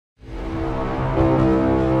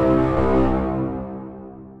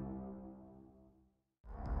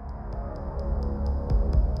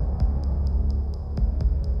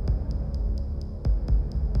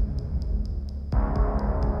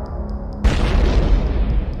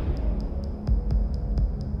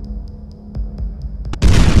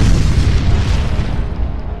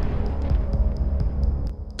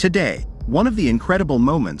Today, one of the incredible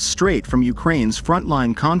moments straight from Ukraine's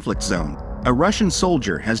frontline conflict zone, a Russian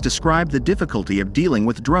soldier has described the difficulty of dealing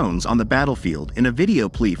with drones on the battlefield in a video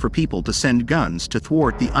plea for people to send guns to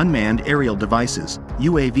thwart the unmanned aerial devices,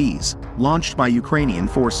 UAVs, launched by Ukrainian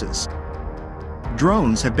forces.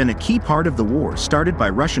 Drones have been a key part of the war started by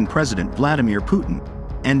Russian President Vladimir Putin,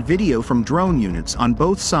 and video from drone units on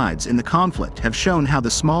both sides in the conflict have shown how the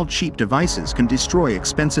small cheap devices can destroy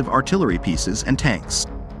expensive artillery pieces and tanks.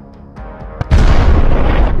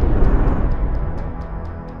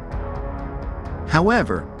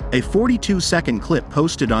 However, a 42-second clip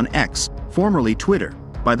posted on X, formerly Twitter,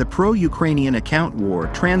 by the pro-Ukrainian account War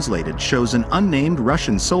Translated shows an unnamed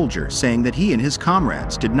Russian soldier saying that he and his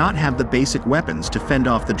comrades did not have the basic weapons to fend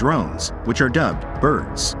off the drones, which are dubbed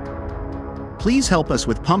birds. "Please help us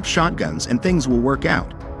with pump shotguns and things will work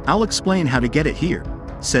out. I'll explain how to get it here,"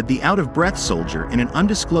 said the out-of-breath soldier in an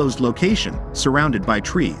undisclosed location surrounded by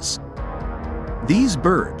trees. These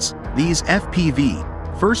birds, these FPV,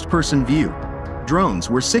 first-person view, drones,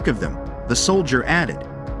 were sick of them, the soldier added,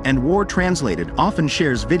 and War Translated often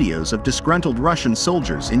shares videos of disgruntled Russian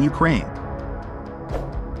soldiers in Ukraine.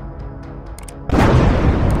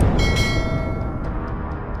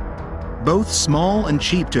 Both small and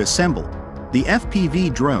cheap to assemble, the FPV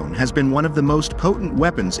drone has been one of the most potent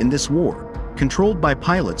weapons in this war, controlled by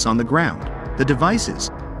pilots on the ground. The devices,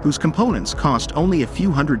 whose components cost only a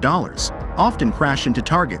few $100s, often crash into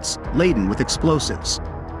targets laden with explosives.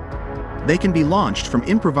 They can be launched from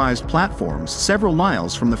improvised platforms several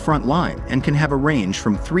miles from the front line and can have a range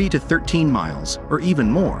from 3 to 13 miles, or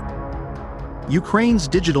even more. Ukraine's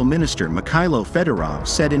digital minister Mikhailo Fedorov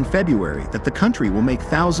said in February that the country will make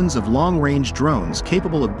thousands of long-range drones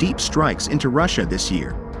capable of deep strikes into Russia this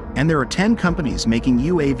year, and there are 10 companies making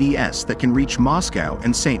UAVs that can reach Moscow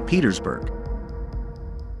and St. Petersburg.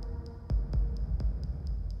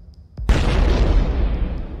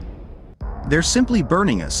 "They're simply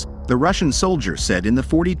burning us," the Russian soldier said in the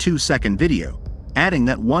 42-second video, adding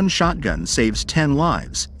that one shotgun saves 10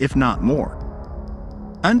 lives, if not more.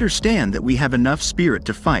 "Understand that we have enough spirit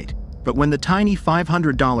to fight, but when the tiny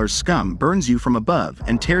 $500 scum burns you from above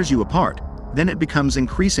and tears you apart, then it becomes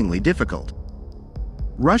increasingly difficult."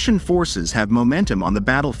 Russian forces have momentum on the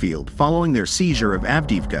battlefield following their seizure of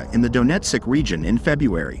Avdiivka in the Donetsk region in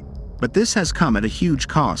February, but this has come at a huge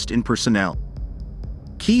cost in personnel.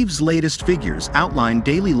 Kyiv's latest figures outline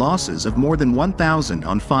daily losses of more than 1,000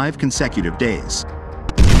 on 5 consecutive days.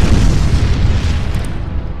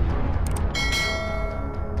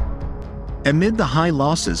 Amid the high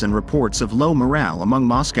losses and reports of low morale among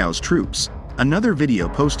Moscow's troops, another video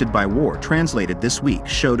posted by War Translated this week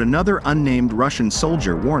showed another unnamed Russian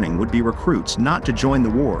soldier warning would-be recruits not to join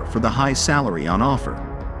the war for the high salary on offer.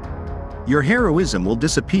 "Your heroism will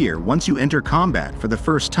disappear once you enter combat for the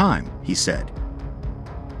first time," he said.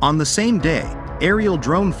 On the same day, aerial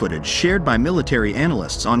drone footage shared by military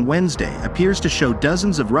analysts on Wednesday appears to show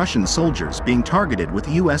dozens of Russian soldiers being targeted with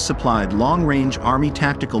US-supplied long-range Army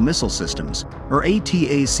tactical missile systems, or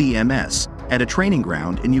ATACMS, at a training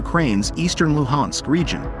ground in Ukraine's eastern Luhansk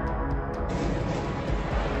region.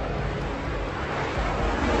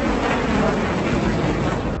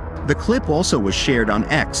 The clip also was shared on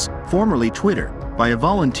X, formerly Twitter, by a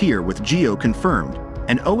volunteer with Geo-Confirmed,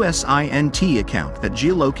 an OSINT account that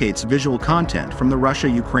geolocates visual content from the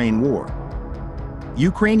Russia-Ukraine war.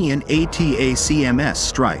 Ukrainian ATACMS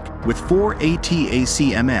strike, with 4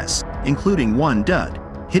 ATACMS, including 1 dud,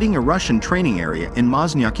 hitting a Russian training area in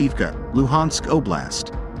Moznyakivka, Luhansk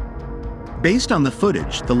Oblast. Based on the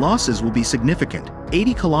footage, the losses will be significant,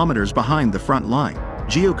 80 kilometers behind the front line,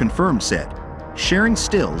 Geo-Confirmed said, sharing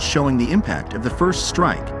stills showing the impact of the first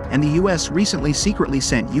strike, and the US recently secretly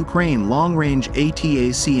sent Ukraine long-range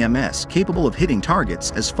ATACMS capable of hitting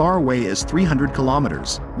targets as far away as 300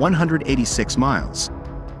 kilometers, 186 miles.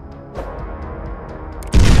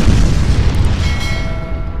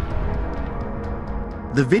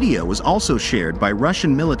 The video was also shared by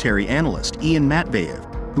Russian military analyst Ian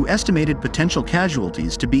Matveyev, who estimated potential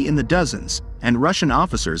casualties to be in the dozens, and Russian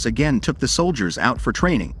officers again took the soldiers out for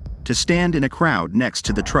training, to stand in a crowd next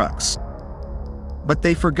to the trucks. But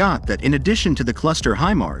they forgot that in addition to the cluster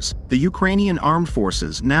HIMARS, the Ukrainian armed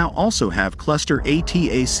forces now also have cluster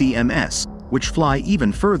ATACMS, which fly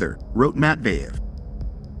even further, wrote Matveyev.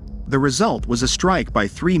 The result was a strike by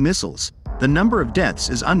 3 missiles. The number of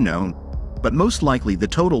deaths is unknown, but most likely the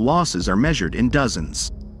total losses are measured in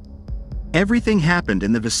dozens. Everything happened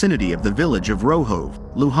in the vicinity of the village of Rohov,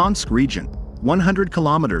 Luhansk region, 100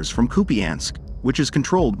 kilometers from Kupiansk, which is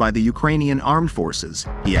controlled by the Ukrainian armed forces,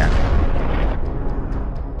 he added.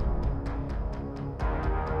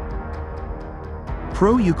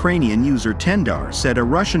 pro-Ukrainian user Tendar said a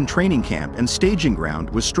Russian training camp and staging ground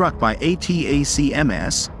was struck by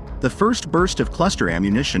ATACMS. The first burst of cluster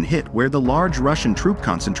ammunition hit where the large Russian troop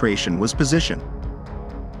concentration was positioned.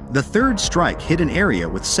 The third strike hit an area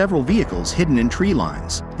with several vehicles hidden in tree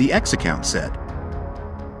lines, the X account said.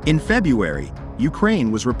 In February,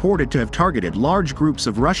 Ukraine was reported to have targeted large groups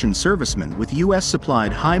of Russian servicemen with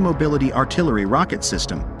US-supplied high-mobility artillery rocket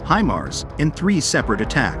system, HIMARS, in 3 separate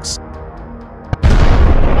attacks.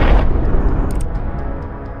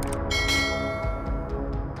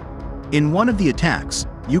 In one of the attacks,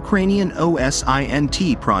 Ukrainian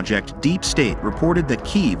OSINT Project Deep State reported that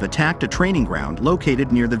Kyiv attacked a training ground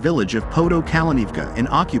located near the village of Podokalaivka in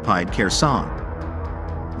occupied Kherson.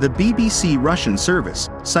 The BBC Russian service,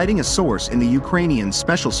 citing a source in the Ukrainian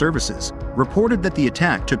Special Services, reported that the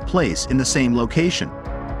attack took place in the same location.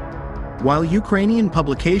 While Ukrainian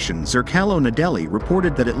publication Zerkalo Nedeli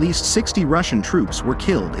reported that at least 60 Russian troops were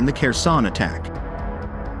killed in the Kherson attack.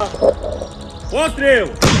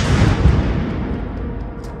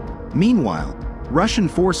 Meanwhile, Russian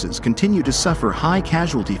forces continue to suffer high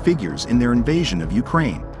casualty figures in their invasion of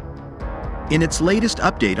Ukraine. In its latest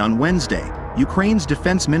update on Wednesday, Ukraine's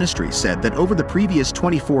defense ministry said that over the previous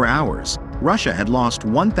 24 hours, Russia had lost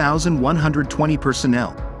 1,120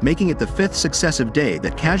 personnel, making it the 5th successive day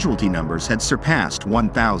that casualty numbers had surpassed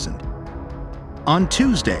 1,000. On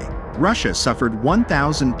Tuesday, Russia suffered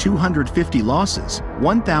 1,250 losses,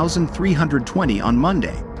 1,320 on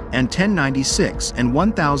Monday, and 1096 and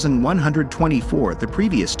 1,124 the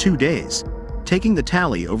previous 2 days, taking the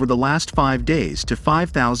tally over the last 5 days to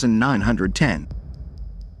 5,910.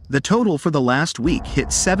 The total for the last week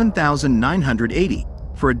hit 7,980,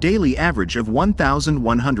 for a daily average of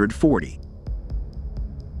 1,140.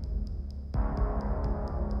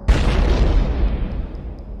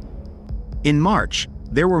 In March,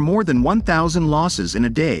 there were more than 1,000 losses in a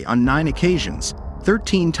day on 9 occasions,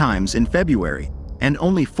 13 times in February, and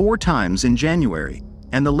only 4 times in January,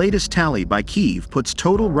 and the latest tally by Kyiv puts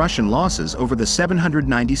total Russian losses over the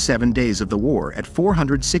 797 days of the war at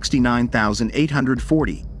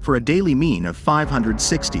 469,840, for a daily mean of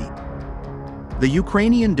 560. The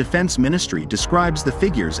Ukrainian Defense Ministry describes the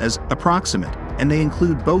figures as approximate, and they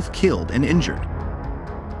include both killed and injured.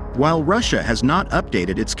 While Russia has not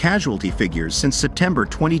updated its casualty figures since September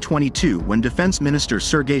 2022, when Defense Minister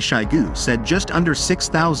Sergei Shoigu said just under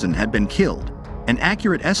 6,000 had been killed, an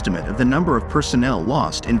accurate estimate of the number of personnel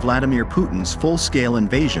lost in Vladimir Putin's full-scale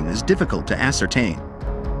invasion is difficult to ascertain.